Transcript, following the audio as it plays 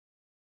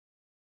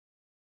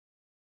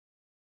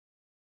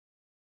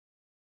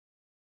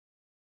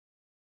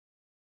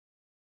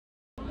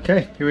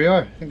Okay, here we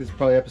are. I think this is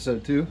probably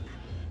episode 2.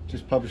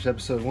 Just published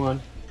episode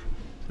 1.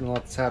 Been a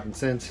lot that's happened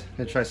since.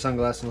 Gonna try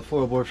sunglasses on the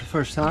foil board for the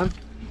first time.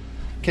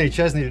 Kenny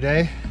Chesney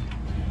today.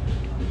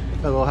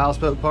 Got a little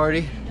houseboat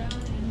party.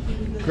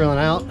 Grilling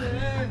out.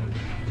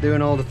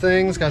 Doing all the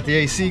things. Got the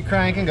AC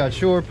cranking. Got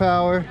shore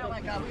power.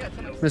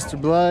 Mr.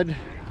 Blood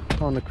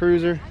on the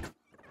cruiser.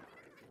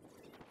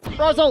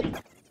 Russell!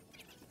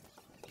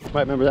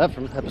 Might remember that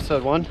from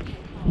episode 1.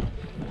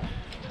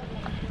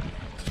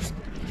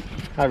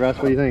 Hi Russ,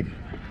 what do you think?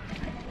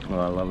 Oh,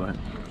 I love it.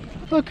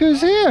 Look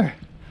who's here!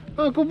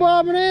 Uncle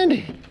Bob and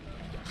Andy!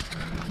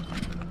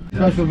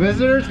 Special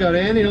visitors, got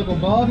Andy and Uncle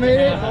Bob made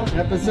it.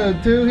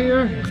 Episode 2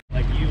 here.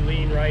 Like you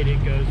lean right,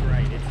 it goes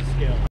right. It's a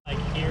skill. Like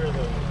hear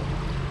the...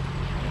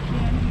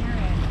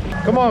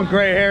 Come on,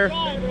 gray hair.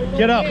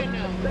 Get up.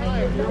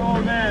 You're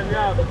old man,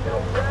 yeah.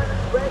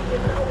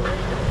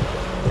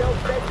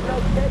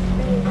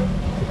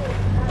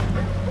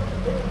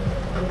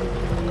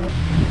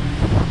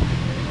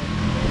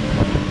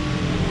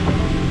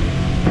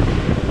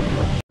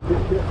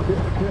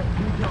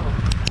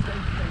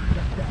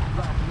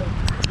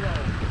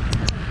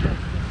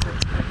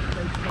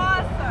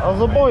 I was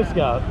a Boy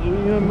Scout. What are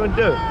you gonna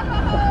do?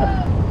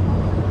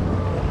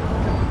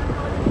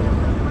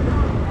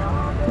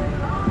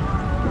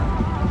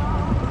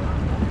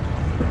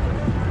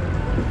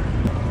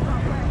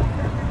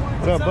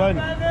 What's up, bud?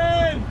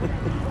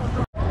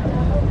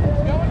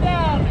 Going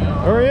down.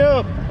 Hurry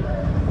up!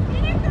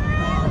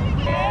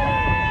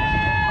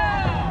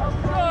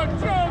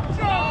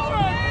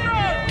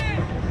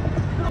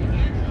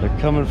 They're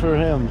coming for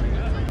him.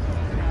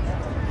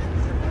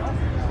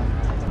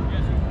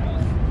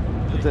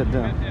 Put that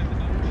down.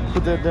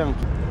 Put that down.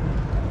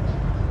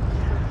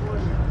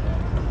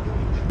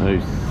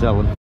 They're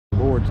selling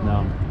boards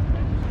now.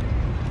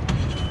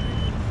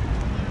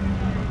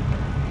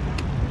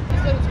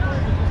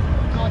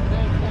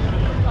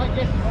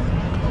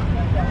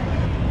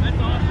 That's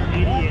awesome.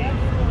 88.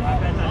 I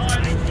bet that's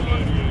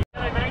 1988.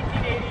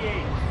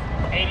 1988.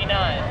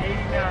 89.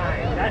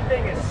 89. That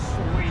thing is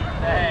sweet.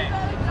 Hey.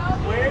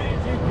 Where did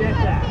you get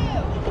that?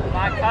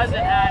 My cousin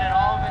had it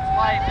all of its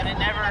life and it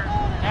never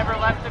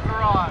left the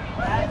garage.